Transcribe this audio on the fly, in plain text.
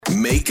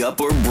Make Up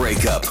or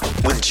Break Up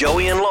with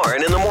Joey and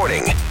Lauren in the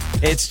morning.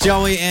 It's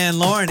Joey and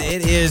Lauren.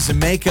 It is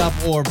Make Up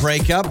or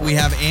Break Up. We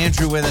have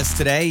Andrew with us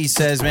today. He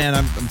says, man,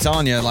 I'm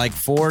telling you, like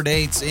 4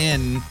 dates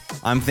in,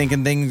 I'm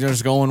thinking things are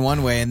just going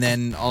one way, and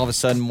then all of a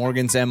sudden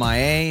Morgan's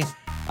MIA.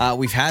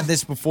 We've had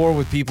this before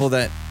with people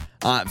that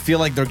feel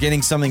like they're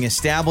getting something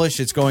established.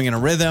 It's going in a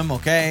rhythm,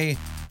 okay?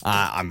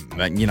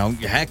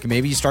 Heck,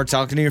 maybe you start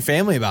talking to your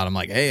family about it. I'm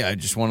like, hey, I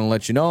just want to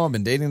let you know I've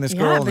been dating this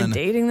girl. I've been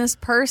dating this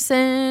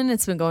person.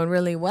 It's been going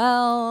really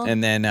well.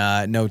 And then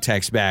no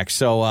text back.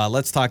 So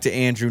let's talk to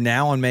Andrew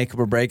now on Make Up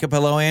or Break Up.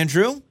 Hello,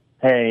 Andrew.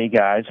 Hey,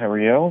 guys. How are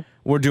you?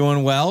 We're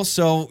doing well.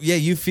 So, yeah,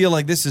 you feel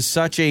like this is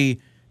such a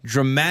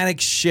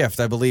dramatic shift,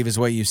 I believe is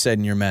what you said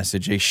in your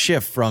message. A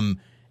shift from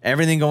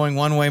everything going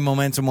one way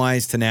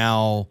momentum-wise to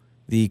now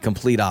the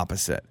complete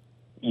opposite.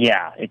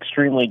 Yeah,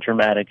 extremely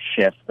dramatic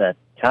shift that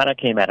kind of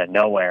came out of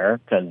nowhere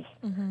because,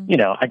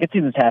 I could see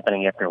this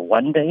happening after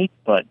one date,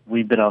 but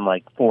we've been on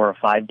like 4 or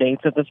 5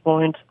 dates at this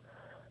point.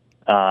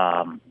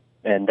 The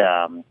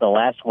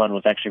last one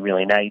was actually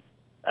really nice.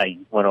 I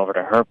went over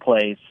to her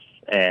place,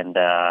 and,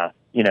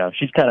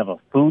 she's kind of a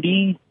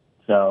foodie,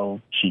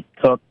 so she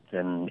cooked,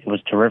 and it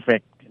was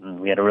terrific, and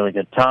we had a really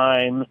good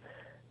time.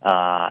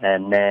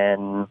 And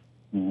then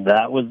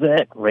that was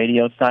it.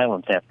 Radio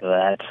silence after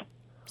that.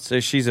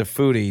 So she's a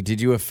foodie. Did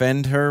you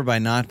offend her by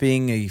not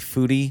being a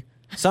foodie?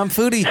 Some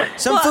foodies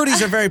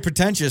are very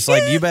pretentious.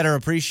 Like, you better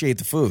appreciate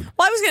the food.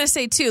 Well, I was going to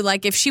say, too,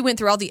 like, if she went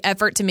through all the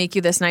effort to make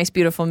you this nice,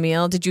 beautiful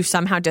meal, did you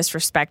somehow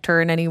disrespect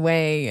her in any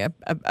way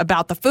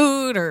about the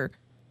food? Or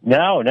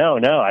No.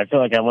 I feel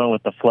like I went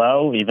with the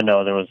flow, even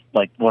though there was,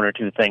 like, 1 or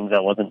 2 things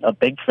I wasn't a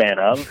big fan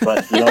of.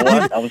 But you know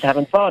what? I was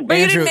having fun. But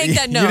Andrew, you didn't make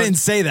that known. You didn't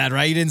say that,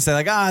 right? You didn't say,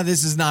 like,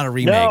 this is not a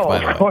remake, by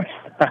the way. Of course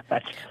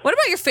not. What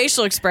about your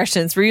facial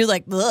expressions? Were you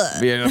like,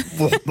 ugh? Yeah,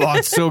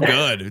 it's so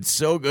good. It's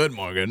so good,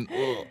 Morgan.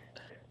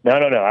 No.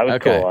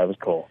 I was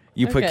cool.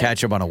 You put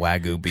ketchup on a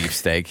Wagyu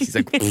beefsteak. He's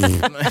like, you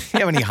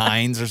have any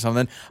Heinz or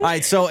something? All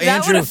right, so That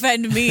Andrew. would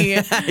offend me. Yeah,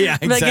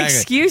 exactly. Like,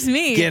 excuse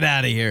me. Get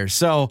out of here.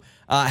 So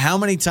how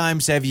many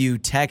times have you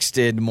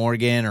texted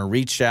Morgan or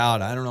reached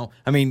out? I don't know.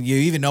 I mean, you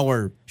even know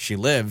where she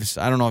lives.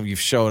 I don't know if you've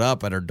showed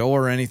up at her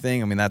door or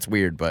anything. I mean, that's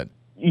weird, but.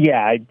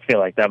 Yeah, I feel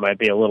like that might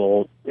be a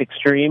little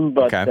extreme,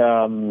 but okay.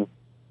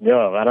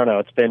 No, I don't know.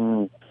 It's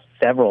been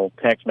several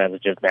text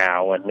messages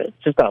now, and it's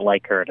just not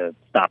like her to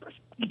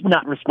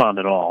not respond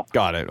at all.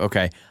 Got it.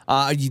 Okay.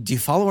 Do you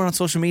follow her on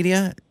social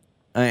media?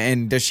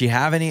 And does she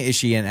have any? Is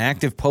she an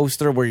active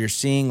poster where you're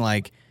seeing,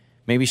 like,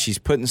 maybe she's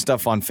putting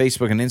stuff on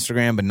Facebook and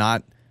Instagram but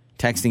not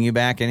texting you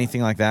back,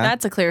 anything like that?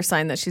 That's a clear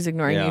sign that she's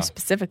ignoring you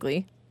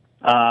specifically.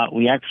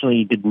 We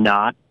actually did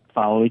not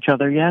follow each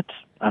other yet.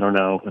 I don't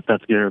know if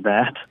that's good or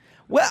bad.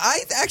 Well, I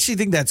actually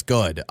think that's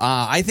good.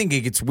 I think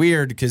it gets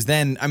weird because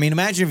then, I mean,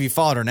 imagine if you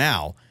followed her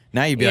now.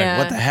 Now you'd be like,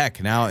 what the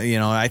heck? Now,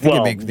 I think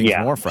it makes things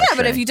more frustrating. Yeah,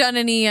 but have you done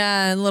any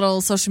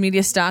little social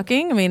media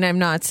stalking? I mean, I'm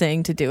not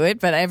saying to do it,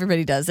 but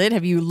everybody does it.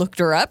 Have you looked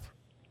her up?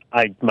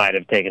 I might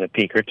have taken a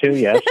peek or two,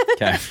 yes.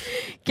 Okay.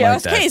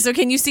 Okay, so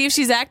can you see if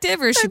she's active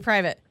or is she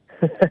private?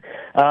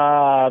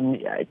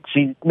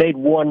 She made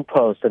one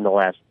post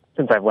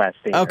since I've last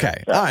seen her.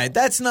 Okay. So. All right.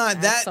 That's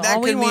not that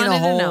could mean a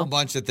whole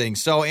bunch of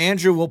things. So,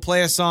 Andrew, we'll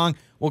play a song.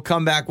 We'll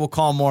come back. We'll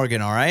call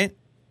Morgan, all right?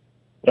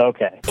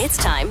 Okay. It's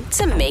time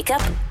to make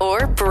up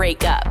or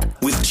break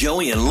up. With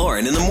Joey and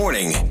Lauren in the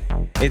morning.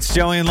 It's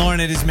Joey and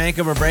Lauren. It is Make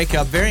Up or Break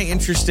Up. Very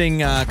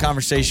interesting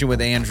conversation with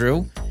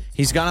Andrew.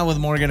 He's gone out with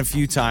Morgan a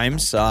few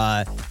times.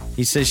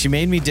 He says, she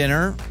made me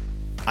dinner.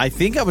 I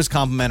think I was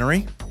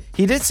complimentary.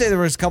 He did say there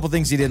was a couple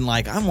things he didn't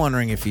like. I'm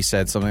wondering if he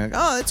said something like,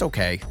 oh, it's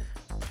okay.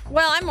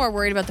 Well, I'm more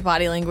worried about the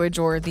body language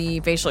or the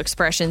facial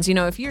expressions.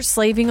 If you're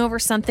slaving over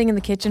something in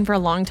the kitchen for a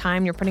long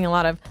time, you're putting a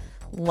lot of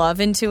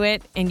love into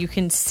it, and you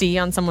can see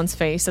on someone's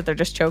face that they're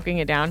just choking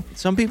it down.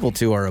 Some people,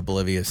 too, are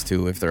oblivious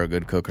to if they're a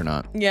good cook or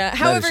not. Yeah.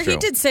 However, he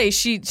did say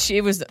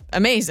it was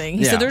amazing.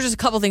 He said there's just a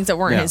couple things that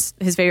weren't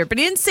his favorite, but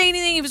he didn't say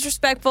anything. He was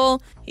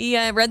respectful. He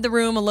read the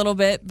room a little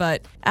bit,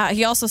 but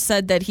he also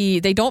said that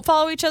they don't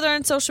follow each other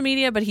on social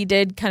media, but he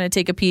did kind of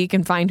take a peek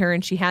and find her,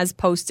 and she has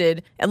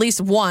posted at least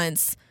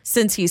once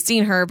since he's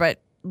seen her, but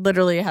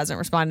literally hasn't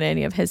responded to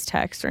any of his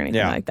texts or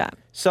anything like that.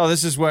 So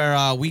this is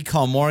where we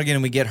call Morgan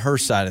and we get her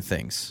side of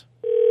things.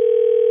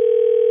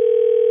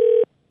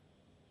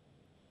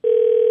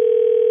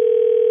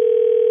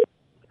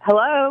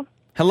 Hello.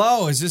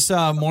 Hello, is this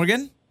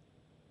Morgan?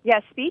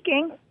 Yes,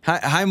 speaking.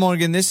 Hi,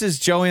 Morgan. This is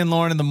Joey and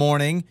Lauren in the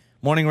morning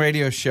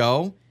radio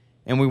show,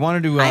 and we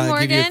wanted to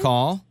give you a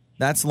call.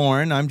 That's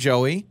Lauren. I'm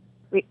Joey.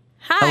 Hi.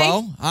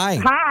 Hello. Hi.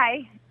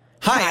 Hi.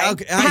 Hi.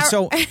 Okay. Hi.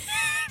 So,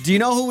 do you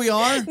know who we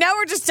are? Now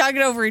we're just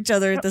talking over each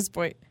other at this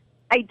point.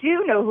 I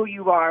do know who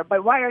you are,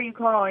 but why are you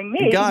calling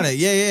me? You got it.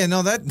 Yeah.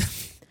 No,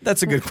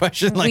 that's a good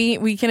question.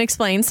 We can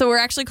explain. So we're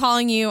actually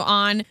calling you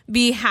on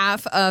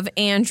behalf of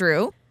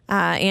Andrew.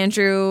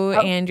 Andrew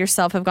and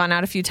yourself have gone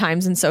out a few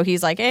times, and so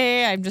he's like,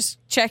 hey, I'm just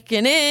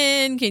checking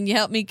in. Can you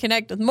help me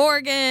connect with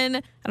Morgan?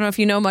 I don't know if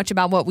you know much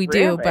about what we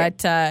do,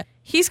 but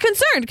he's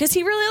concerned because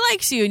he really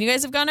likes you and you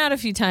guys have gone out a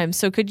few times.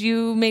 So could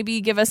you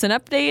maybe give us an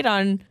update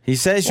on He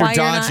says you're why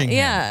you're not- dodging him.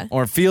 yeah.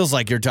 Or it feels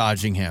like you're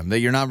dodging him, that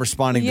you're not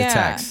responding Yeah. to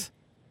texts.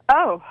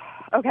 Oh,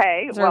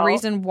 okay. Is there a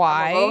reason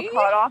why? I'm a little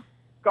caught off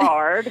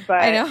guard,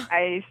 but I know.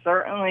 I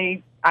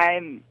certainly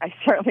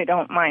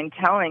don't mind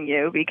telling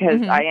you because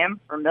Mm-hmm. I am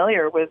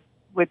familiar with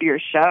your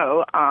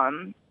show.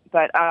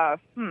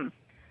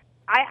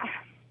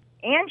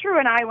 Andrew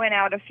and I went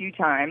out a few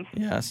times.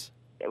 Yes.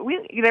 There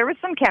was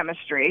some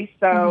chemistry,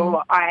 so Mm-hmm.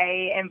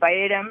 I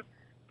invited him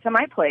to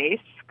my place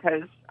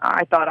because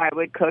I thought I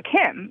would cook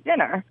him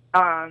dinner,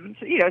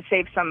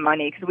 save some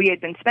money because we had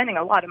been spending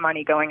a lot of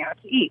money going out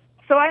to eat.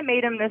 So I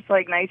made him this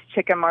like nice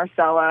chicken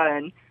marsala,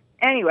 and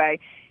anyway,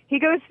 he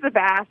goes to the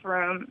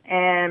bathroom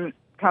and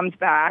comes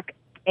back,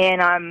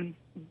 and I'm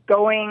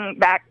going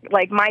back,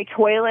 like my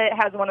toilet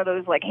has one of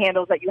those like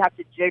handles that you have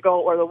to jiggle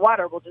or the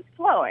water will just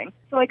flowing.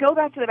 So I go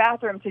back to the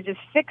bathroom to just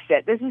fix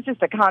it. This is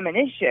just a common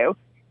issue.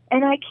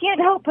 And I can't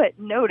help but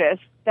notice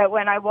that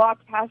when I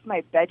walked past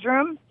my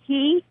bedroom,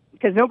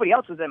 because nobody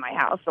else was in my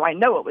house, so I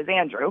know it was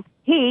Andrew,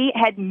 he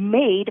had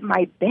made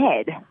my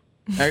bed.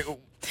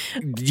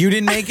 You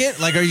didn't make it?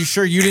 Like, are you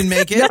sure you didn't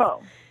make it?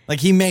 No. Like,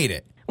 he made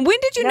it. When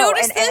did you No,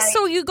 notice and this?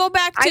 So you go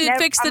back to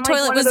fix the I'm toilet.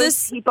 Like one Was of those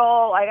this people?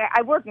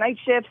 I work night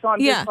shifts, so I'm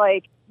just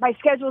like my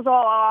schedule's all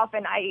off,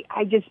 and I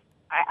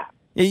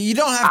Yeah, you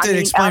don't have to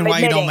explain why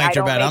you don't make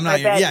your bed. I'm not.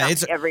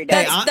 It's every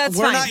day. Hey, That's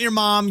we're fine. not your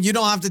mom. You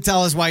don't have to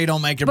tell us why you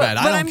don't make your bed.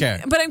 I don't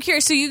care. But I'm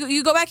curious. So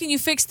you go back and you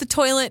fix the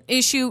toilet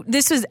issue.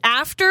 This was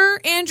after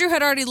Andrew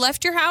had already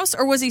left your house,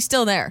 or was he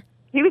still there?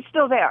 He was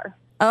still there.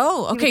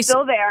 Oh, He okay. was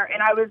still there,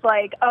 and I was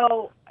like,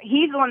 "Oh,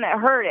 he's the one that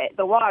heard it,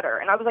 the water."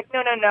 And I was like,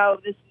 "No,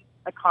 this is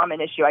a common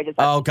issue. I just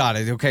Oh, got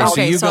it. Okay, so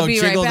Okay, you so I'll go be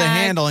jiggle right the back.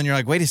 handle, and you're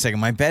like, wait a second,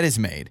 my bed is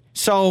made.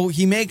 So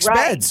he makes Right.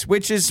 beds,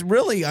 which is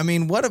really, I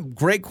mean, what a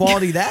great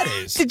quality that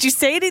is. Did you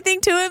say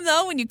anything to him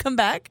though when you come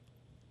back?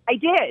 I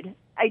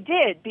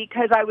did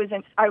because I was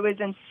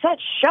in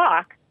such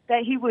shock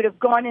that he would have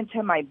gone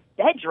into my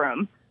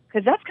bedroom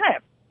because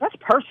that's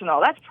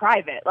personal, that's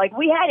private. Like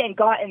we hadn't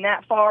gotten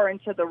that far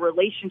into the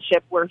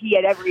relationship where he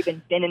had ever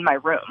even been in my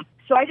room.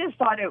 So I just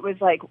thought it was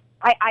like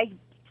I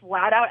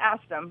flat out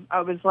asked him.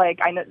 I was like,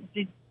 I know,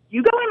 did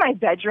you go in my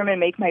bedroom and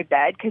make my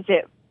bed? Because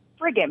it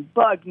friggin'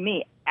 bugged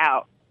me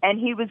out. And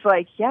he was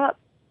like, yep,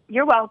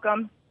 you're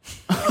welcome.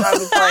 And I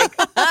was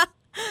like,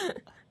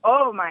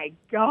 oh my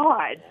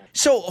God.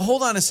 So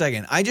hold on a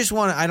second. I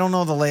don't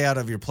know the layout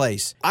of your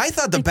place. I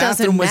thought the It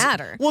bathroom doesn't was.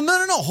 matter. Well, no.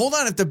 Hold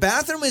on. If the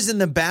bathroom is in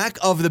the back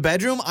of the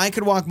bedroom, I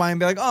could walk by and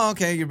be like, oh,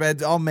 okay, your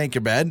bed. I'll make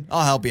your bed.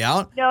 I'll help you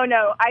out. No,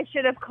 I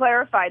should have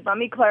clarified. Let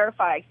me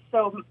clarify.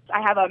 So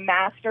I have a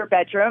master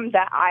bedroom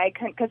that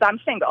because I'm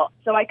single.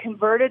 So I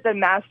converted the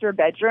master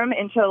bedroom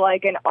into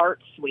like an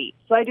art suite.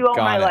 So I do all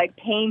Got my it. like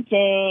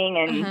painting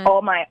and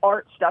all my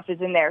art stuff is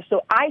in there.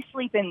 So I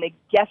sleep in the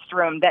guest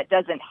room that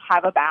doesn't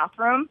have a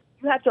bathroom.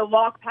 You have to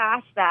walk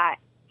past that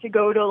to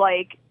go to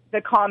like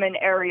the common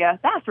area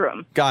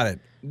bathroom. Got it.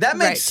 That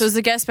Right. makes So it's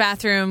a guest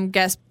bathroom,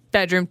 guest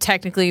bedroom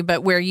technically,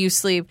 but where you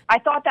sleep. I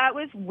thought that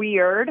was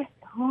weird.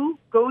 Who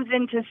goes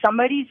into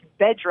somebody's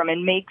bedroom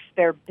and makes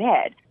their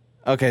bed?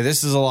 Okay,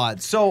 this is a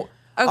lot. So,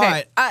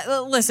 Okay. all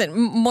right. Listen,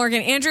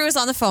 Morgan, Andrew is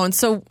on the phone,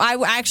 so I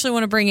actually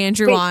want to bring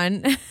Andrew Wait.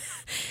 on.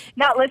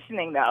 Not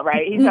listening though,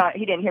 right? He's not.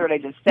 He didn't hear what I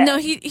just said. No,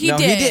 he No,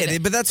 did. he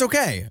did, but that's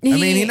okay. I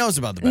mean, he knows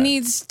about the bed.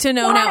 Needs to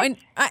know What? now. And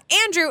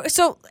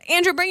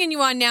Andrew, bringing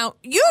you on now.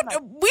 We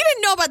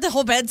didn't know about the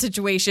whole bed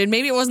situation.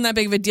 Maybe it wasn't that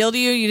big of a deal to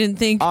you. You didn't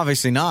think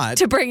Obviously not.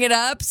 to bring it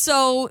up.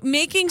 So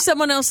making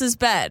someone else's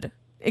bed.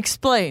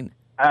 Explain.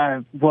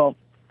 Well,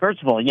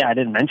 first of all, yeah, I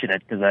didn't mention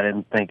it because I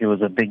didn't think it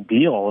was a big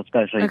deal,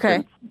 especially Okay.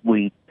 since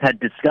we had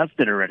discussed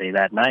it already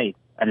that night.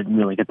 I didn't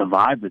really get the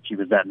vibe that she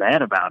was that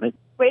mad about it.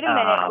 Wait a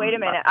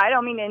minute. I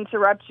don't mean to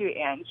interrupt you,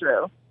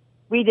 Andrew.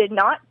 We did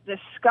not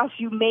discuss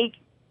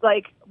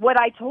what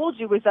I told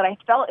you was that I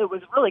felt it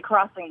was really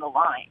crossing the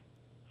line.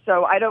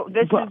 So I don't.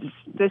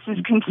 This is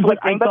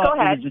conflicting. But go It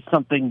ahead. was just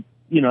something,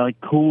 like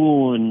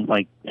cool and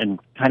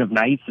kind of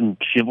nice and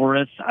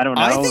chivalrous. I don't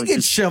know. I think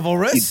it's just-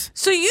 chivalrous.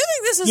 So you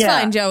think this is Yeah.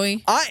 fine,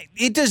 Joey?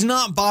 It does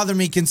not bother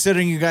me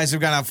considering you guys have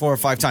gone out 4 or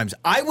 5 times.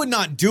 I would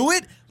not do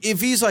it if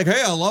he's like,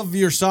 hey, I love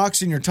your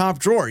socks in your top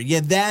drawer.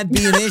 Yeah, that'd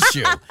be an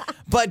issue.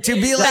 But to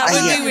be like, That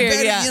would oh, be weird,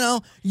 better, yeah.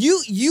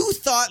 you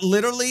thought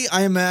literally,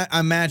 I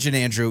imagine,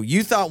 Andrew,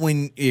 you thought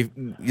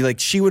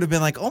she would have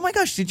been like, oh my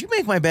gosh, did you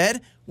make my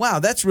bed? Wow,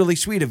 that's really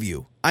sweet of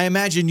you. I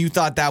imagine you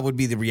thought that would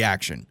be the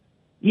reaction.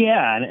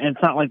 Yeah, and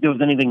it's not like there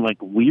was anything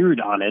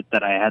weird on it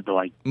that I had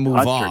to Move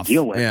touch off, or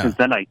deal with, yeah. because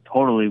then I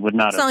totally would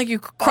not It's have. not like you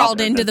crawled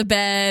bothered. into the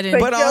bed. And,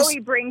 But But Joey also-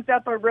 brings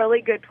up a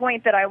really good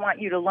point that I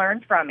want you to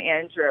learn from,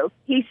 Andrew.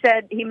 He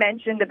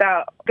mentioned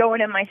about going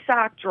in my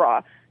sock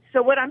drawer.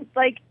 So what I'm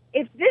like,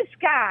 if this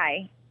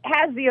guy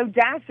has the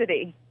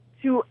audacity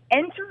to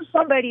enter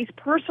somebody's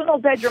personal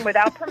bedroom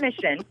without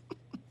permission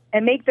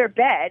and make their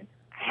bed,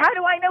 How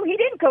do I know he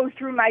didn't go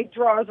through my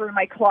drawers or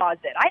my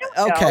closet? I don't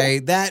know. Okay,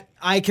 that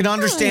I can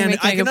understand.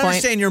 I can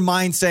understand your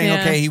mind saying,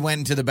 okay, he went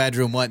into the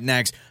bedroom. What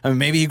next? I mean,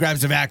 maybe he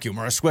grabs a vacuum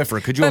or a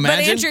Swiffer. Could you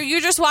imagine? But Andrew,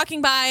 you're just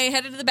walking by,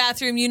 headed to the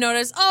bathroom. You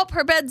notice,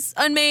 her bed's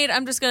unmade.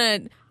 I'm just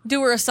going to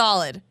do her a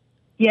solid.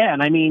 Yeah,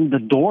 and I mean, the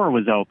door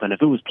was open. If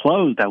it was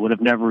closed, I would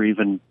have never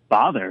even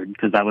bothered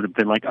because I would have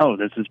been like, oh,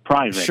 this is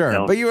private. Sure,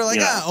 so, but you were like,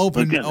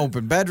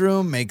 open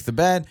bedroom, make the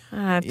bed.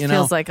 It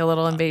feels like a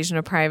little invasion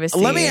of privacy.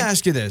 Let me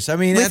ask you this. I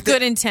mean, with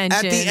good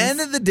intentions. At the end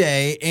of the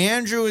day,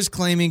 Andrew is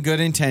claiming good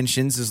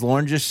intentions, as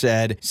Lauren just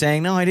said,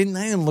 saying, no, I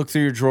didn't look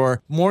through your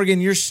drawer.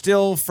 Morgan, you're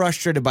still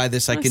frustrated by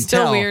this, I can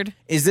still tell. Weird.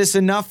 Is this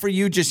enough for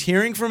you just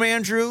hearing from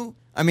Andrew?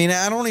 I mean,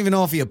 I don't even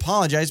know if he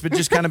apologized, but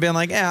just kind of being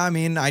like, I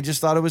mean, I just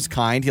thought it was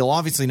kind. He'll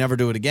obviously never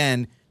do it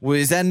again.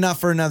 Is that enough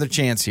for another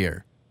chance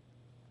here?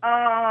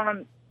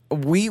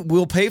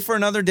 We'll pay for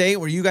another date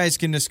where you guys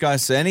can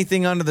discuss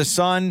anything under the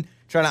sun,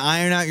 try to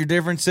iron out your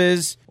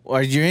differences, or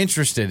are you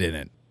interested in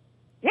it?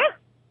 Yeah,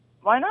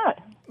 why not?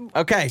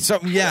 Okay, so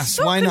yes,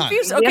 so why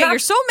confused. not? Okay, you're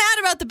so mad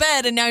about the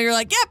bed, and now you're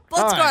like, yep,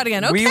 let's go out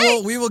again.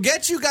 Okay. We will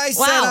get you guys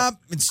set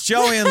up. It's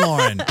Joey and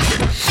Lauren.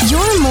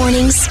 Your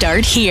mornings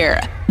start here.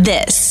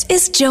 This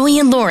is Joey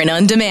and Lauren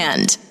on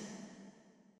Demand.